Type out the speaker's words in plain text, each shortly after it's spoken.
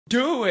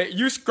Do it.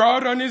 You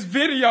scrolled on this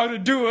video to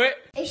do it.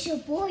 It's your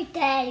boy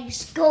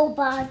Daddy's Go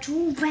by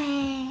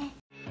Joovier.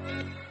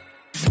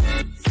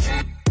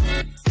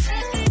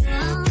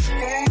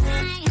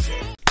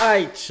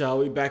 Alright, y'all,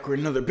 we back with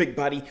another big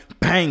body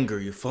banger,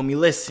 you feel me?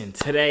 Listen,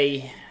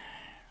 today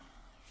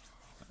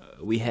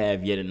we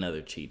have yet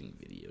another cheating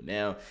video.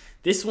 Now,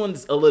 this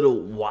one's a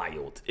little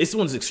wild. This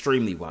one's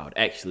extremely wild,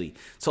 actually.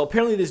 So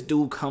apparently this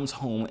dude comes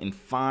home and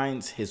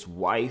finds his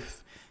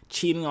wife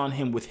cheating on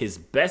him with his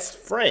best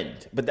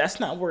friend. But that's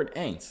not where it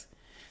ends.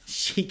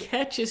 She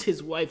catches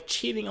his wife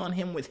cheating on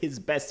him with his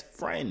best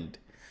friend.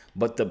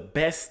 But the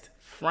best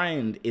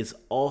friend is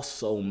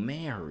also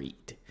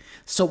married.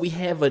 So we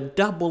have a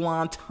double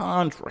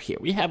entendre here.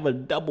 We have a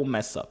double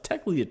mess up.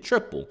 Technically a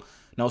triple.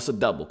 No, it's a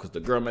double because the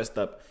girl messed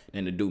up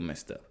and the dude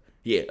messed up.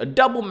 Yeah, a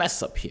double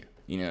mess up here.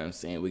 You know what I'm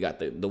saying? We got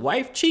the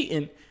wife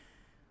cheating,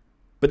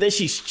 but then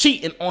she's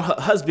cheating on her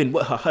husband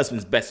with her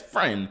husband's best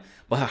friend.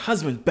 But her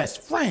husband's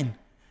best friend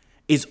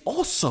is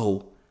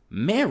also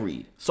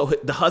married. So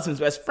the husband's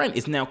best friend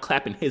is now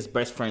clapping his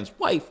best friend's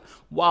wife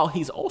while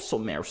he's also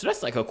married. So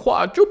that's like a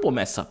quadruple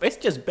mess up. It's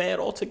just bad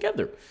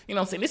altogether. You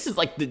know what I'm saying? This is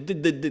like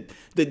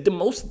the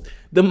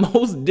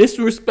most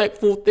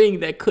disrespectful thing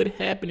that could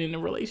happen in a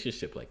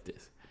relationship like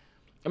this.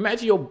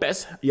 Imagine your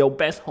best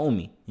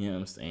homie. You know what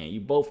I'm saying?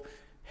 You both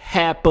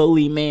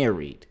happily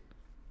married.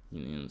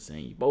 You know what I'm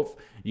saying?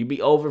 You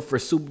be over for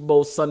Super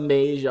Bowl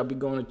Sundays. Y'all be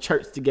going to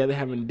church together,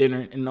 having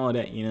dinner and all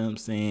that. You know what I'm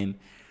saying?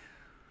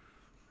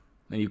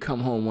 Then you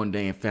come home one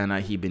day and found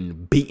out he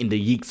been beating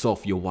the yeeks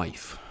off your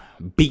wife.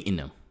 Beating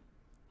them.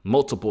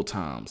 Multiple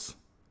times.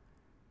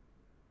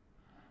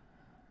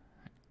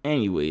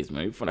 Anyways,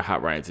 man, we're finna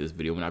hop right into this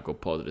video. We're not gonna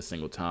pause it a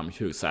single time. If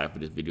you're excited for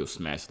this video,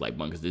 smash the like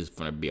button because this is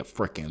finna be a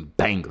freaking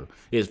banger.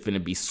 It's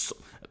finna be so...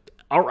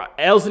 Alright,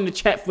 L's in the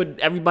chat for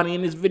everybody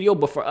in this video,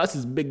 but for us,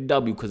 it's big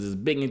W because it's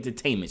big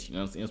entertainment. You know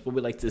what I'm saying? That's what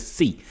we like to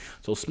see.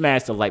 So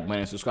smash the like button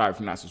and subscribe if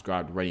you're not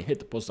subscribed already. Hit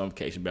the post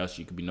notification bell so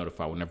you can be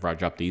notified whenever I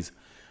drop these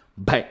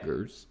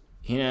bangers.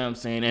 You know what I'm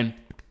saying? And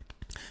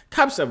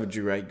cop yourself a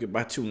Joovier. You could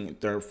buy 2 and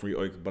 3rd free,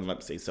 or you can bundle up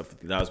to say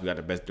 $50. We got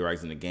the best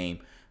durags in the game,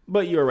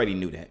 but you already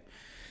knew that.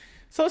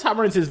 So let's hop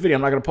right into this video.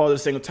 I'm not gonna pause it a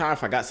single time.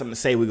 If I got something to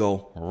say, we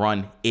go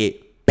run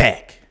it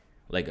back.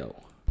 Let go.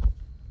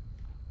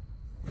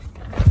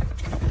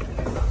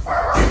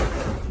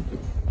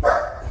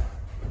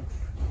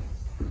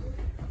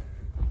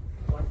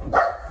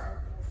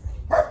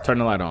 Turn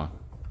the light on.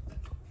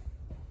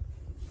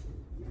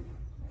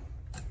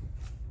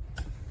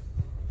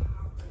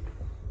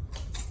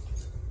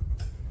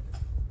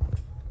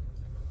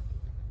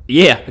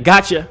 Yeah,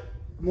 gotcha.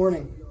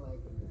 Morning.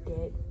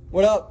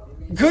 What up?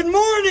 Good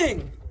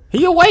morning!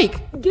 He awake.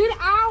 Get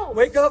out!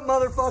 Wake up,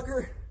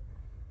 motherfucker.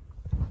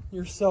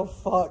 You're so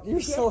fucked. You're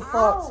so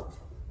fucked.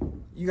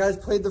 You guys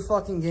played the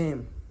fucking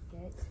game.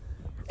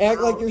 Act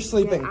like you're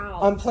sleeping.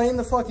 I'm playing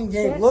the fucking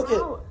game. Look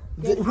at...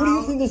 Who do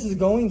you think this is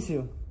going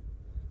to?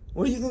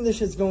 What do you think this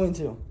shit's going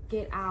to?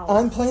 Get out.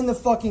 I'm playing the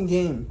fucking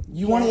game.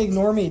 You want to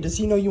ignore me. Does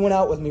he know you went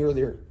out with me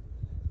earlier?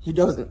 He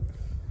doesn't.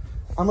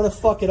 I'm going to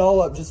fuck it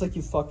all up just like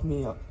you fucked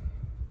me up.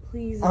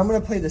 Please. I'm going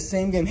to play the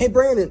same game. Hey,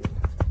 Brandon.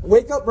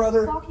 Wake up,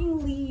 brother.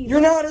 Fucking leave. You're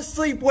not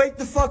asleep. Wake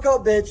the fuck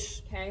up,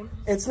 bitch. Okay.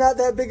 It's not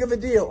that big of a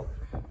deal.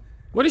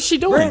 What is she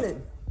doing?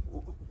 Brandon,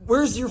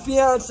 where's your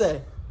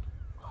fiance?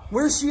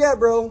 Where's she at,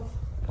 bro?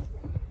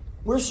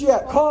 Where's she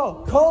at?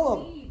 Call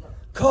him.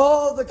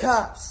 Call the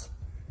cops.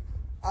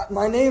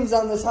 My name's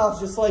on this house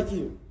just like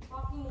you.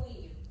 Fucking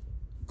leave.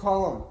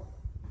 Call him.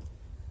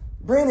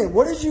 Brandon,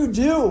 what did you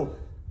do?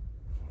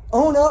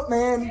 Own up,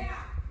 man. Yeah.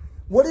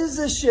 What is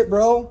this shit,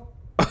 bro?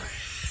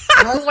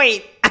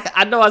 Wait,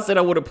 I know I said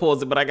I would have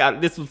paused it, but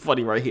this was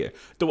funny right here.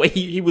 The way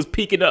he was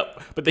peeking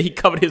up, but then he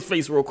covered his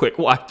face real quick.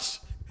 Watch.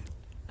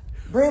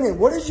 Brandon,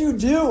 what did you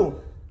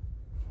do?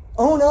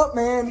 Own up,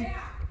 man.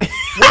 Yeah.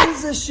 What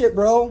is this shit,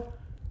 bro?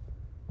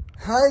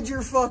 Hide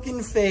your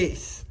fucking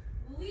face.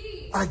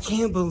 Leave. I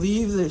can't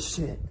believe this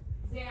shit.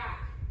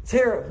 Zach.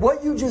 Tara,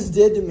 what you just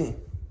did to me.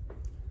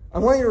 I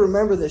want you to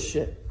remember this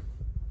shit.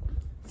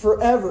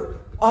 Forever.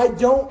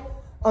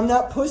 I'm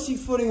not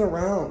pussyfooting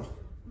around.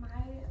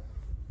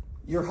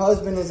 Your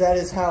husband is at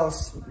his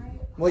house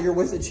while you're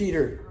with a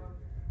cheater.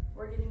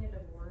 We're getting a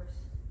divorce.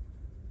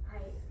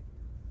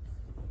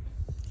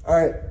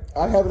 Alright,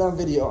 I have it on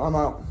video. I'm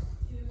out.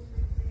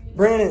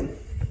 Brandon,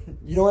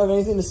 you don't have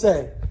anything to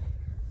say.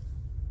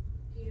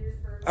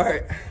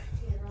 Alright,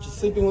 just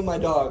sleeping with my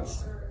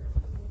dogs.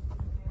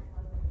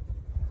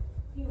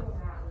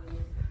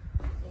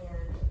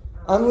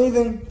 I'm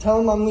leaving. Tell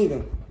him I'm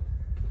leaving.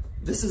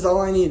 This is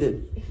all I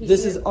needed.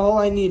 This is all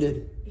I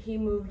needed. He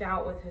moved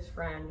out with his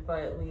friend,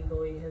 but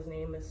legally his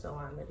name is still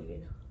on the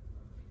deed.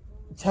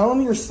 Tell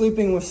him you're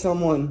sleeping with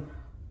someone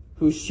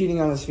who's cheating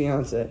on his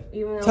fiance.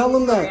 Even though Tell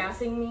him he's that.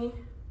 harassing me.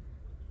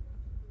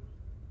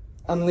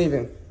 I'm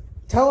leaving.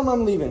 Tell him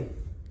I'm leaving.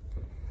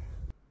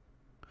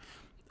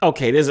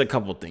 Okay, there's a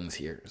couple things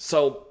here.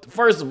 So,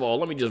 first of all,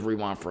 let me just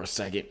rewind for a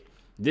second.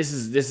 This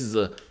is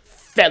a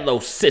fellow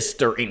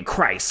sister in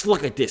Christ.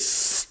 Look at this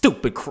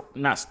stupid,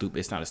 not stupid,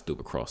 it's not a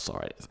stupid cross,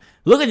 sorry.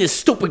 Look at this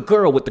stupid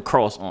girl with the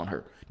cross on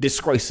her,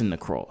 disgracing the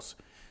cross.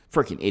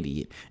 Freaking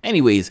idiot.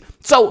 Anyways,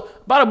 so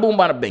bada boom,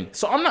 bada bing.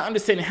 So I'm not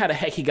understanding how the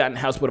heck he got in the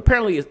house, but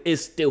apparently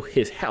it's still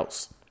his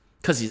house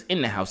because he's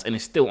in the house and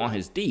it's still on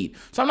his deed.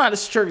 So I'm not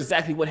sure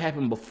exactly what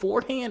happened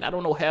beforehand. I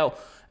don't know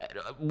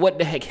what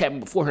the heck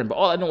happened beforehand, but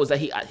all I know is that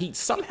he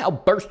somehow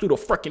burst through the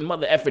freaking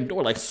mother effing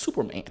door like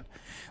Superman.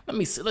 Let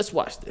me see. Let's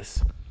watch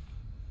this.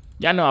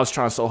 Y'all know I was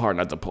trying so hard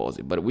not to pause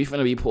it, but we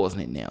finna be pausing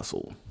it now.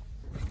 So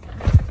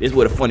this is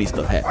where the funny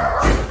stuff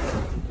happens.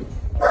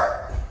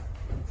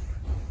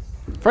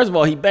 First of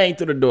all, he banged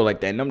through the door like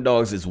that, and them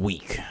dogs is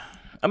weak.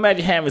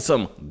 Imagine having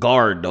some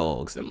guard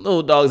dogs. Them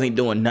little dogs ain't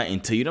doing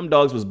nothing to you. Them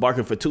dogs was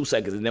barking for 2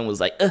 seconds and then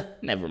was like,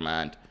 never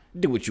mind.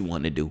 Do what you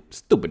want to do.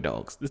 Stupid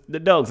dogs. The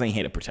dogs ain't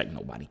here to protect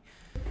nobody.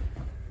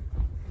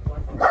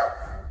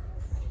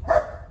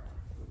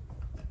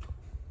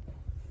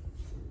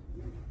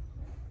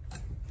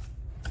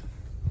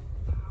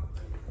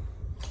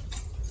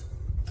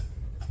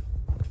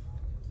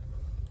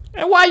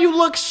 And why you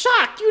look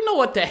shocked? You know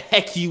what the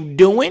heck you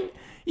doing.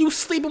 You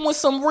sleeping with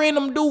some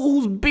random dude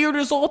whose beard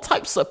is all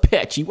types of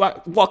patchy.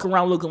 Walk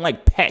around looking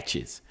like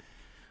patches.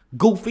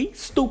 Goofy,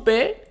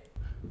 stupid.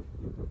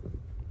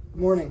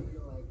 Morning.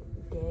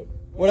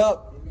 What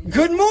up?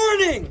 Good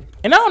morning!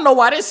 And I don't know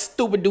why this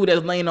stupid dude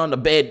that's laying on the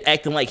bed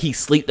acting like he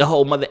sleep the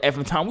whole mother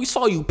effing time. We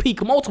saw you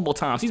peek multiple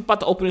times. He's about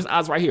to open his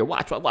eyes right here.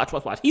 Watch.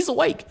 He's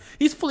awake.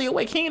 He's fully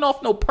awake. He ain't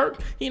off no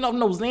perk. He ain't off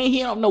no Zan.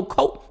 He ain't off no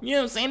coke. You know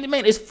what I'm saying? The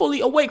man is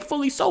fully awake,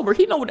 fully sober.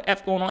 He know what the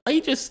F going on. He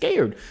just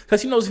scared.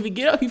 Because he knows if he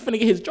get up, he finna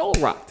get his jaw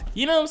rocked.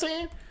 You know what I'm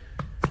saying?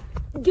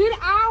 Get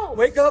out!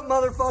 Wake up,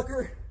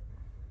 motherfucker!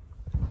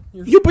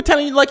 You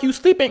pretending like you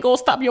sleep ain't gonna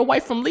stop your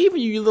wife from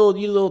leaving you, you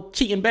little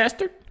cheating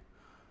bastard.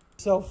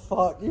 So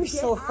fucked. You're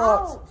so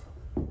fucked.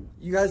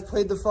 You guys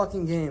played the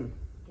fucking game.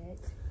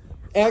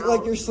 Act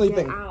like you're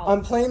sleeping.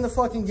 I'm playing the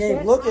fucking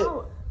game. Look at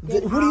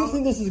who do you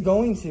think this is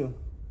going to?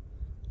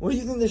 What do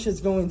you think this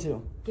shit's going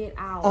to? Get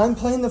out. I'm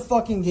playing the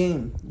fucking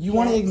game. You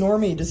want to ignore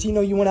me? Does he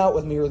know you went out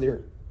with me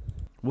earlier?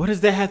 What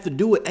does that have to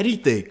do with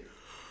anything?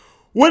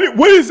 What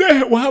is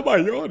that? Well, how am I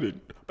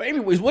yawning? But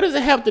anyways, what does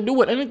it have to do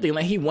with anything?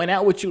 Like he went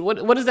out with you.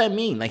 What does that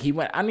mean? Like he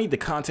went. I need the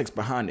context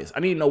behind this. I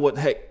need to know what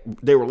the heck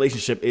their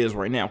relationship is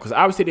right now. Because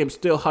obviously they're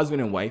still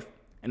husband and wife.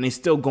 And they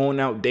still going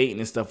out dating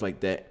and stuff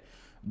like that.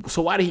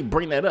 So why did he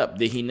bring that up?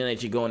 Did he know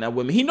that you're going out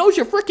with me? He knows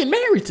you're freaking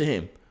married to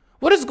him.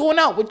 What does going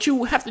out with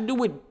you have to do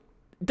with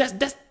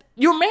that's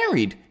you're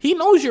married. He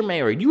knows you're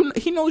married.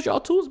 He knows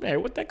y'all two's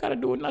married. What that got to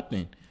do with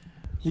nothing?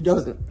 He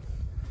doesn't.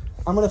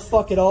 I'm gonna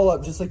fuck it all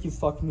up just like you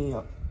fucked me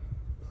up.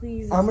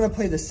 Please. I'm gonna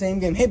play the same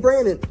game. Hey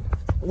Brandon,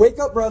 wake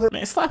up, brother.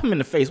 Man, slap him in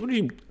the face. What are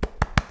you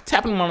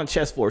tapping him on the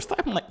chest for?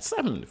 Slap him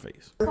in the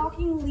face.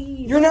 Fucking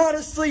leave. You're not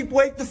asleep.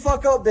 Wake the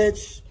fuck up,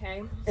 bitch.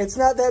 Okay. It's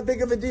not that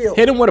big of a deal.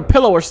 Hit him with a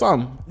pillow or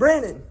something.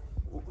 Brandon,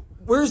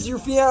 where's your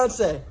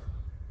fiance?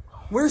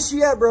 Where's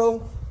she at,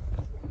 bro?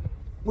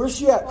 Where's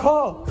she at?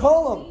 Call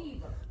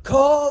him.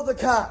 Call the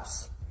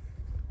cops.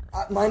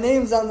 My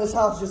name's on this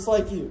house just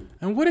like you.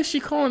 And what is she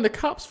calling the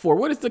cops for?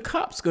 What is the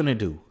cops gonna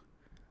do?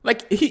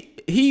 Like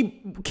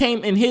he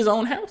came in his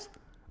own house?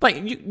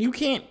 Like you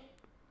can't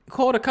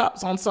call the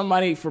cops on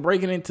somebody for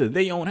breaking into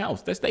their own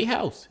house. That's their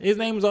house. His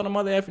name's on the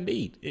mother effing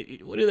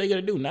deed. What are they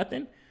gonna do?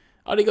 Nothing?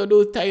 All they gonna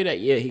do is tell you that,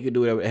 yeah, he could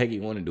do whatever the heck he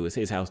want to do. It's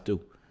his house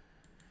too.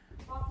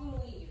 Fucking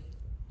leave.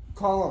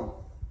 Call him.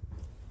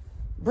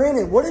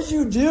 Brandon, what did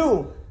you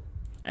do?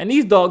 And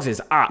these dogs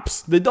is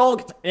ops. The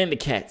dogs and the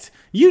cats.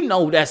 You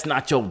know that's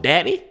not your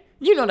daddy.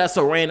 You know that's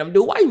a random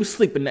dude. Why are you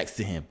sleeping next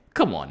to him?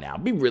 Come on now.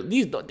 Be real.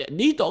 These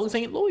dogs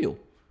ain't loyal.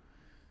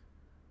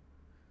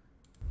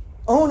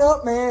 Own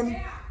up, man.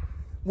 Yeah.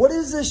 What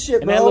is this shit,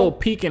 and bro? And that little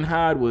peek and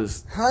hide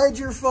was... Hide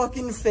your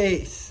fucking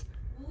face.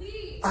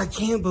 Leave. I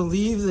can't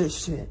believe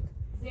this shit.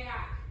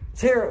 Zach.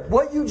 Tara,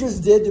 what you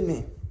just did to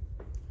me.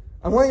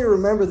 I want you to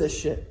remember this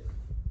shit.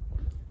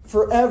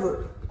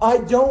 Forever.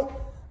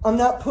 I'm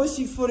not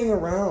pussyfooting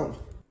around.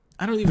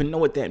 I don't even know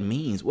what that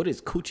means. What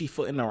is coochie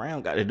footing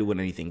around got to do with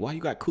anything? Why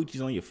you got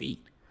coochies on your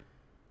feet?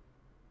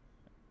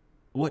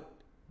 What?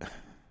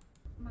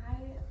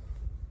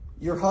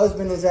 Your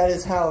husband is at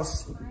his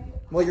house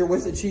while you're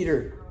with a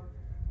cheater.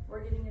 We're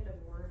getting a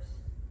divorce.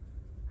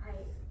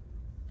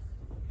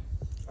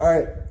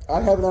 Alright,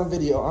 I have it on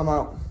video. I'm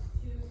out.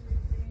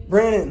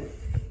 Brandon,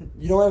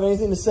 you don't have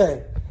anything to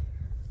say?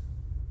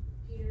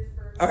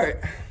 Alright,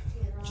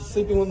 just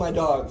sleeping with my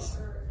dogs.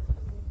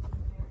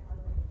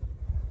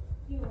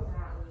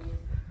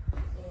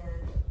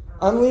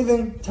 I'm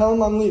leaving. Tell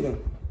him I'm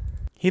leaving.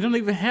 He don't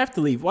even have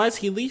to leave. Why is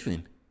he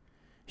leaving?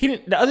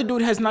 The other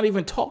dude has not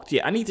even talked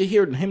yet. I need to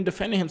hear him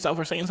defending himself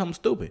or saying something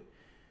stupid.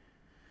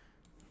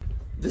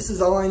 This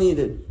is all I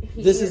needed.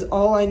 This is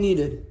all I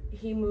needed.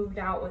 He moved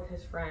out with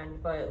his friend,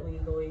 but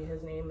legally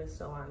his name is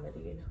still on the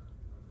deed.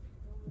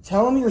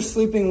 Tell him you're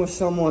sleeping with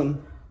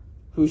someone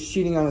who's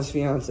cheating on his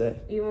fiance.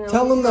 Even though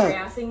Tell him that.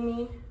 Harassing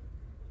me.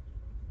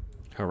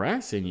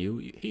 Harassing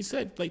you? He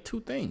said like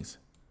 2 things.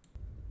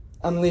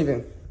 I'm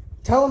leaving.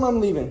 Tell him I'm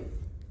leaving.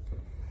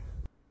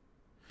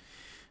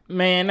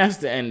 Man, that's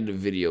the end of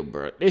the video,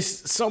 bro.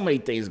 There's so many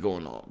things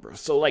going on, bro.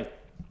 So, like,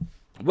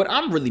 what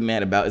I'm really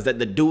mad about is that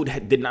the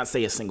dude did not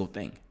say a single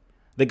thing.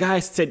 The guy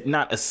said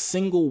not a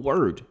single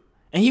word.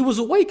 And he was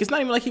awake. It's not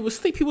even like he was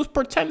asleep. He was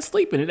pretend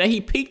sleeping. And then he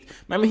peeked.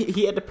 Remember,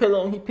 he had the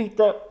pillow and he peeked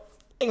up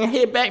and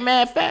hit back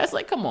mad fast.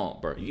 Like, come on,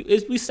 bro.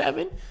 Is we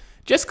 7?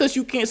 Just because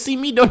you can't see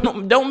me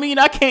don't mean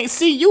I can't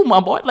see you,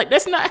 my boy. Like,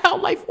 that's not how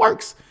life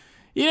works.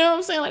 You know what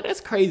I'm saying? Like, that's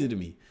crazy to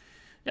me.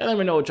 Y'all let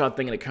me know what y'all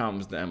think in the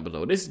comments down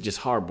below. This is just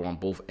horrible on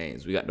both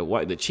ends. We got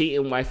the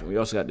cheating wife, and we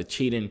also got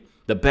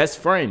the best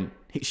friend.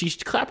 She's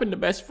clapping the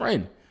best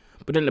friend.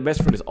 But then the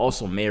best friend is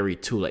also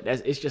married too. Like,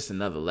 it's just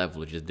another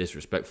level of just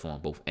disrespectful on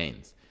both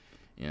ends.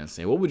 You know what I'm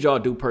saying? What would y'all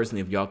do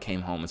personally if y'all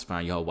came home and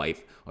found your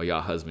wife or your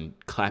husband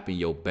clapping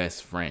your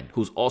best friend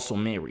who's also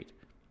married?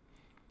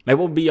 Like,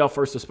 what would be your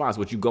first response?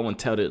 Would you go and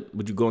tell the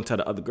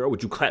other girl?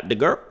 Would you clap the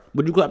girl?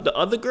 Would you clap the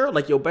other girl,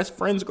 like your best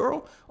friend's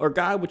girl or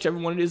guy, whichever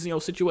one it is in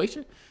your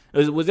situation?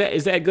 Is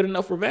that good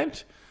enough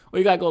revenge? Or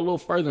you gotta go a little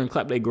further and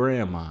clap their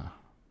grandma?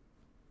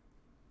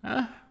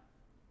 Huh?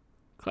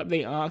 Clap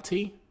their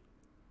auntie,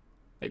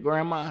 their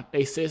grandma,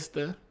 their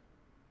sister,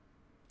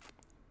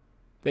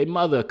 their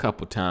mother a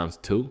couple times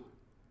too.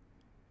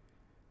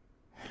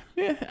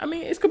 Yeah, I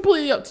mean, it's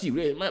completely up to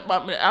you.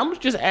 I'm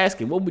just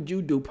asking, what would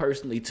you do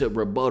personally to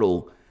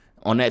rebuttal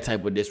on that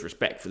type of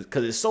disrespect?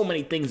 Because there's so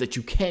many things that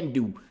you can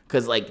do.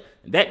 Because, like,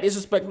 that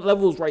disrespect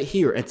level is right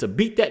here. And to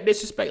beat that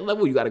disrespect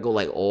level, you got to go,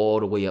 like, all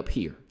the way up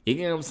here. You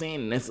get what I'm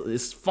saying? And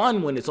it's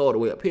fun when it's all the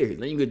way up here.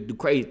 Then you can do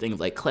crazy things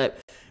like clap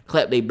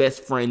their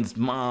best friends'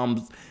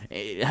 moms,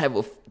 and have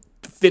a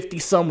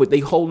 50-some with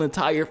their whole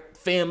entire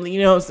family.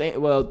 You know what I'm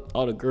saying? Well,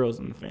 all the girls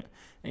in the family.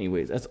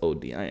 Anyways, that's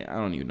OD. I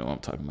don't even know what I'm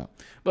talking about.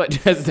 But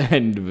that's the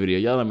end of the video.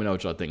 Y'all let me know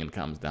what y'all think in the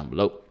comments down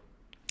below.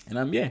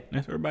 And yeah,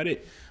 that's about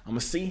it. I'm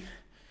going to see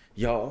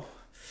y'all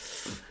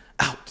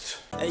out.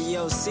 Hey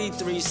yo,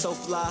 C3 so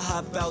fly,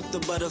 hop out the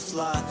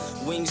butterfly.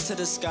 Wings to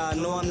the sky,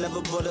 no I'm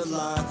never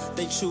borderline.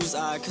 They choose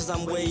I, cause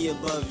I'm way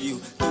above you.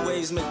 The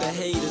waves make the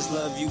haters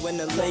love you when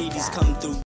the ladies come through.